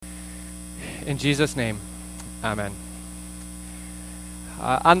In Jesus' name, amen.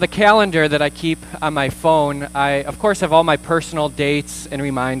 On the calendar that I keep on my phone, I, of course, have all my personal dates and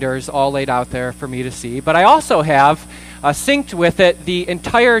reminders all laid out there for me to see. But I also have synced with it the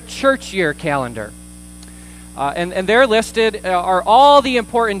entire church year calendar. And there listed are all the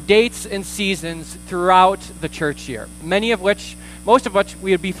important dates and seasons throughout the church year, most of which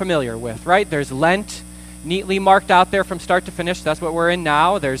we would be familiar with, right? There's Lent, neatly marked out there from start to finish. That's what we're in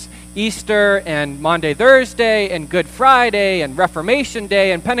now. There's Easter and Maundy, Thursday and Good Friday and Reformation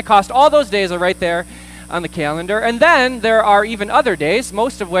Day and Pentecost. All those days are right there on the calendar. And then there are even other days,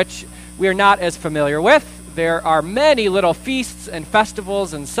 most of which we are not as familiar with. There are many little feasts and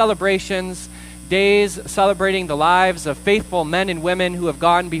festivals and celebrations, days celebrating the lives of faithful men and women who have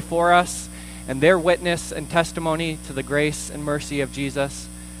gone before us and their witness and testimony to the grace and mercy of Jesus.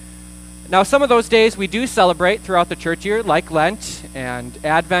 Now, some of those days we do celebrate throughout the church year, like Lent and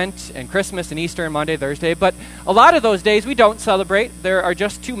Advent and Christmas and Easter and Maundy, Thursday, but a lot of those days we don't celebrate. There are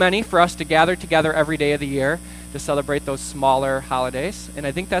just too many for us to gather together every day of the year to celebrate those smaller holidays, and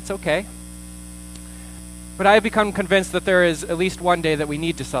I think that's okay. But I have become convinced that there is at least one day that we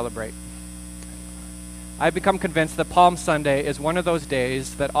need to celebrate. I've become convinced that Palm Sunday is one of those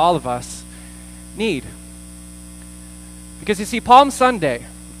days that all of us need. Because you see, Palm Sunday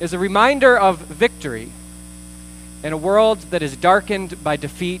is a reminder of victory in a world that is darkened by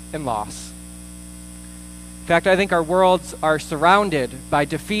defeat and loss. In fact, I think our worlds are surrounded by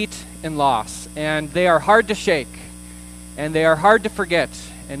defeat and loss, and they are hard to shake, and they are hard to forget,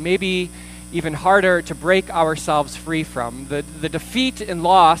 and maybe even harder to break ourselves free from. The defeat and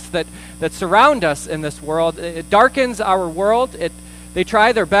loss that surround us in this world, it darkens our world. They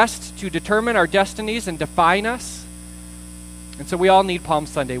try their best to determine our destinies and define us. And so we all need Palm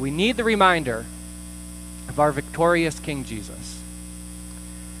Sunday. We need the reminder of our victorious King Jesus.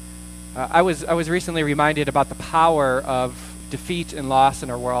 I was recently reminded about the power of defeat and loss in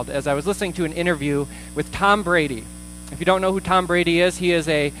our world as I was listening to an interview with Tom Brady. If you don't know who Tom Brady is, he is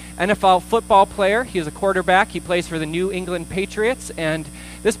a NFL football player. He is a quarterback. He plays for the New England Patriots. And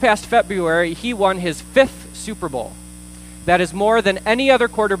this past February, he won his 5th Super Bowl. That is more than any other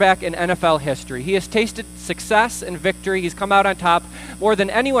quarterback in NFL history. He has tasted success and victory. He's come out on top more than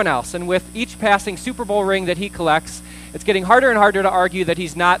anyone else. And with each passing Super Bowl ring that he collects, it's getting harder and harder to argue that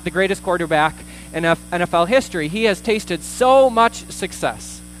he's not the greatest quarterback in NFL history. He has tasted so much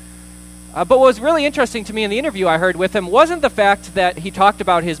success. But what was really interesting to me in the interview I heard with him wasn't the fact that he talked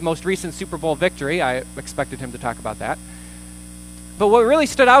about his most recent Super Bowl victory. I expected him to talk about that. But what really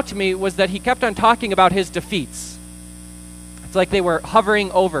stood out to me was that he kept on talking about his defeats. It's like they were hovering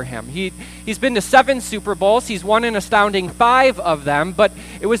over him. He's been to 7 Super Bowls. He's won an astounding 5 of them, but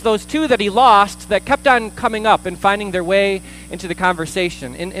it was those 2 that he lost that kept on coming up and finding their way into the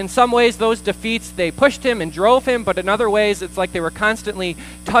conversation. In some ways, those defeats, they pushed him and drove him, but in other ways, it's like they were constantly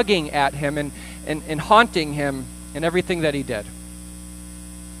tugging at him and haunting him in everything that he did.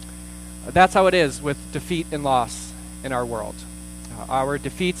 That's how it is with defeat and loss in our world. Our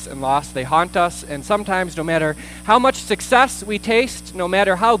defeats and loss, they haunt us, and sometimes no matter how much success we taste, no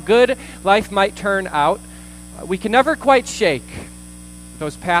matter how good life might turn out, we can never quite shake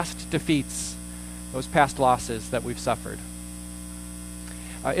those past defeats, those past losses that we've suffered.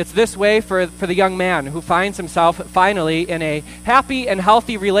 It's this way for the young man who finds himself finally in a happy and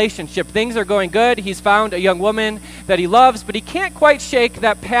healthy relationship. Things are going good. He's found a young woman that he loves, but he can't quite shake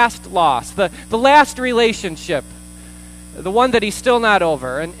that past loss, the last relationship, the one that he's still not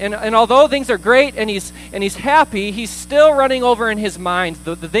over. And although things are great and he's happy, he's still running over in his mind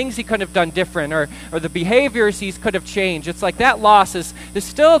the things he could have done different or the behaviors he could have changed. It's like that loss is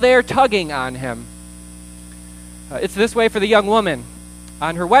still there tugging on him. It's this way for the young woman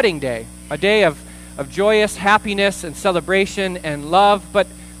on her wedding day, a day of joyous happiness and celebration and love, but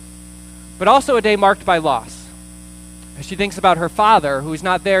also a day marked by loss. As she thinks about her father who's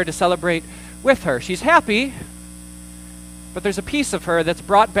not there to celebrate with her. She's happy, but there's a piece of her that's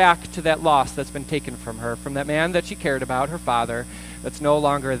brought back to that loss that's been taken from her, from that man that she cared about, her father, that's no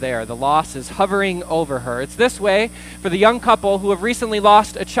longer there. The loss is hovering over her. It's this way for the young couple who have recently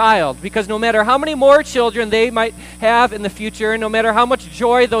lost a child, because no matter how many more children they might have in the future, no matter how much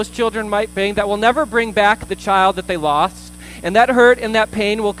joy those children might bring, that will never bring back the child that they lost, and that hurt and that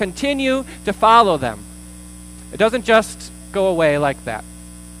pain will continue to follow them. It doesn't just go away like that.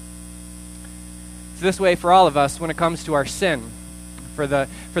 This way for all of us when it comes to our sin, for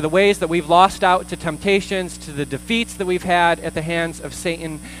the ways that we've lost out to temptations, to the defeats that we've had at the hands of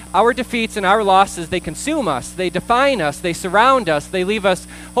Satan. Our defeats and our losses, they consume us, they define us, they surround us, they leave us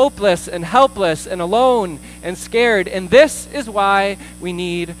hopeless and helpless and alone and scared. And this is why we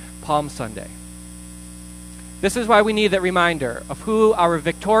need Palm Sunday. This is why we need that reminder of who our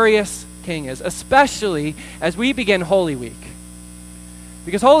victorious King is, especially as we begin Holy Week.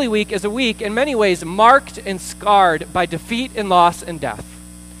 Because Holy Week is a week in many ways marked and scarred by defeat and loss and death.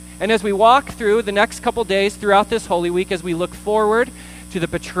 And as we walk through the next couple days throughout this Holy Week, as we look forward to the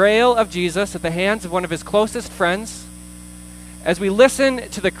betrayal of Jesus at the hands of one of his closest friends, as we listen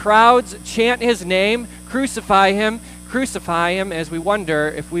to the crowds chant his name, crucify him, as we wonder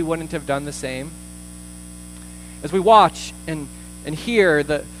if we wouldn't have done the same, as we watch and hear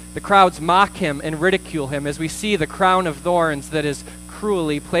the crowds mock him and ridicule him, as we see the crown of thorns that is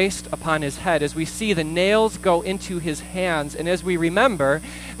cruelly placed upon his head, as we see the nails go into his hands, and as we remember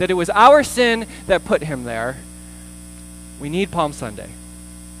that it was our sin that put him there, we need Palm Sunday.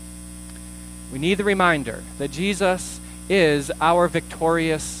 We need the reminder that Jesus is our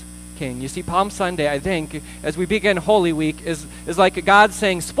victorious King. You see, Palm Sunday, I think, as we begin Holy Week, is like God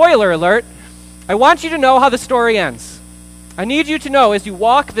saying, spoiler alert, I want you to know how the story ends. I need you to know as you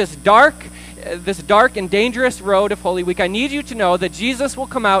walk this dark and dangerous road of Holy Week, I need you to know that Jesus will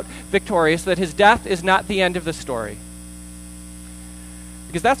come out victorious, that his death is not the end of the story.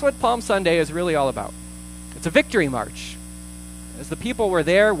 Because that's what Palm Sunday is really all about. It's a victory march. As the people were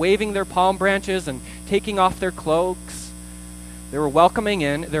there waving their palm branches and taking off their cloaks, they were welcoming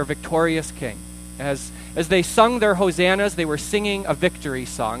in their victorious King. As they sung their hosannas, they were singing a victory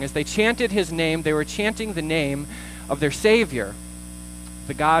song. As they chanted his name, they were chanting the name of their Savior,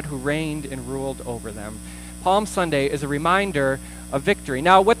 the God who reigned and ruled over them. Palm Sunday is a reminder of victory.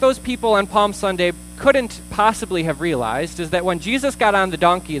 Now, what those people on Palm Sunday couldn't possibly have realized is that when Jesus got on the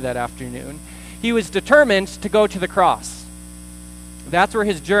donkey that afternoon, he was determined to go to the cross. That's where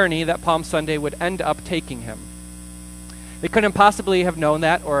his journey that Palm Sunday would end up taking him. They couldn't possibly have known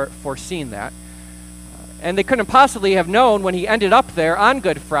that or foreseen that. And they couldn't possibly have known when he ended up there on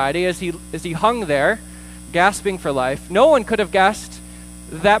Good Friday as he hung there, gasping for life. No one could have guessed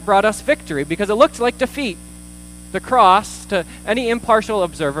that brought us victory because it looked like defeat. The cross, to any impartial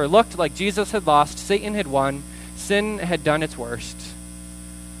observer, looked like Jesus had lost, Satan had won, sin had done its worst.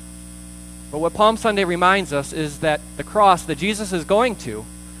 But what Palm Sunday reminds us is that the cross that Jesus is going to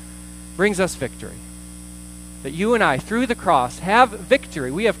brings us victory. That you and I, through the cross, have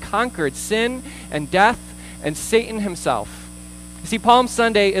victory. We have conquered sin and death and Satan himself. You see, Palm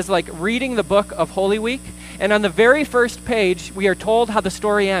Sunday is like reading the book of Holy Week, and on the very first page, we are told how the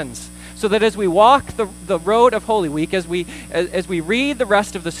story ends. So that as we walk the road of Holy Week, as we read the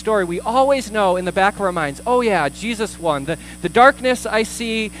rest of the story, we always know in the back of our minds, oh yeah, Jesus won. The darkness I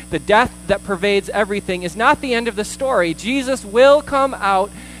see, the death that pervades everything is not the end of the story. Jesus will come out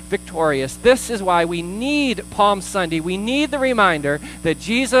victorious. This is why we need Palm Sunday. We need the reminder that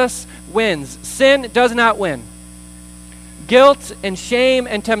Jesus wins. Sin does not win. Guilt and shame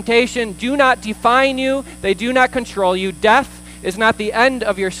and temptation do not define you. They do not control you. Death is not the end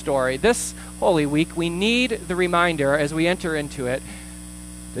of your story. This Holy Week, we need the reminder as we enter into it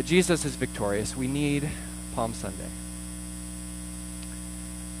that Jesus is victorious. We need Palm Sunday.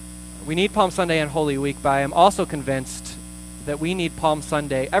 We need Palm Sunday and Holy Week, but I am also convinced that we need Palm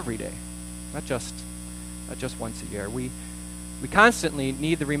Sunday every day, not just once a year. We constantly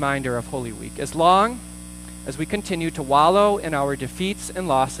need the reminder of Holy Week. As long as we continue to wallow in our defeats and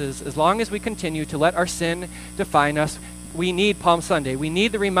losses, as long as we continue to let our sin define us, we need Palm Sunday. We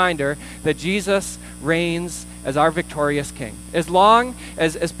need the reminder that Jesus reigns as our victorious King. As long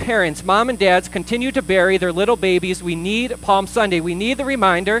as parents, mom and dads, continue to bury their little babies, we need Palm Sunday. We need the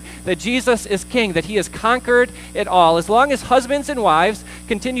reminder that Jesus is King, that he has conquered it all. As long as husbands and wives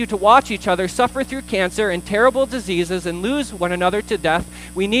continue to watch each other suffer through cancer and terrible diseases and lose one another to death,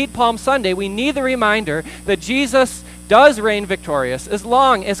 we need Palm Sunday. We need the reminder that Jesus does reign victorious. As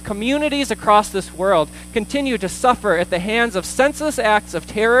long as communities across this world continue to suffer at the hands of senseless acts of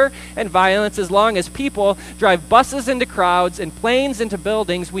terror and violence, as long as people drive buses into crowds and planes into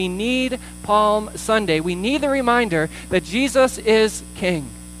buildings, we need Palm Sunday. We need the reminder that Jesus is King.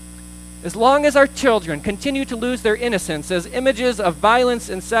 As long as our children continue to lose their innocence as images of violence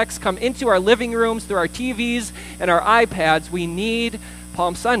and sex come into our living rooms through our TVs and our iPads, we need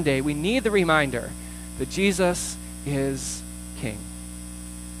Palm Sunday. We need the reminder that Jesus is King.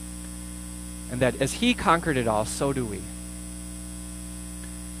 And that as he conquered it all, so do we.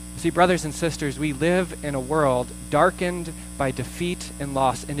 See, brothers and sisters, we live in a world darkened by defeat and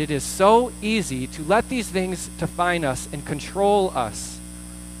loss, and it is so easy to let these things define us and control us.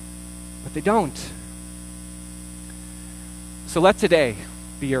 But they don't. So let today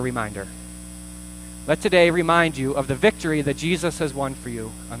be your reminder. Let today remind you of the victory that Jesus has won for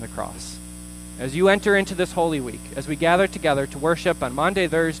you on the cross. as you enter into this Holy Week, as we gather together to worship on Monday,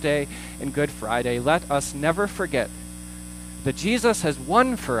 Thursday, and Good Friday, let us never forget that Jesus has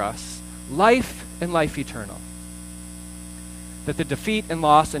won for us life and life eternal. That the defeat and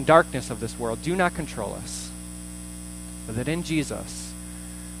loss and darkness of this world do not control us, but that in Jesus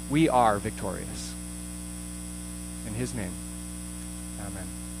we are victorious. In his name, amen.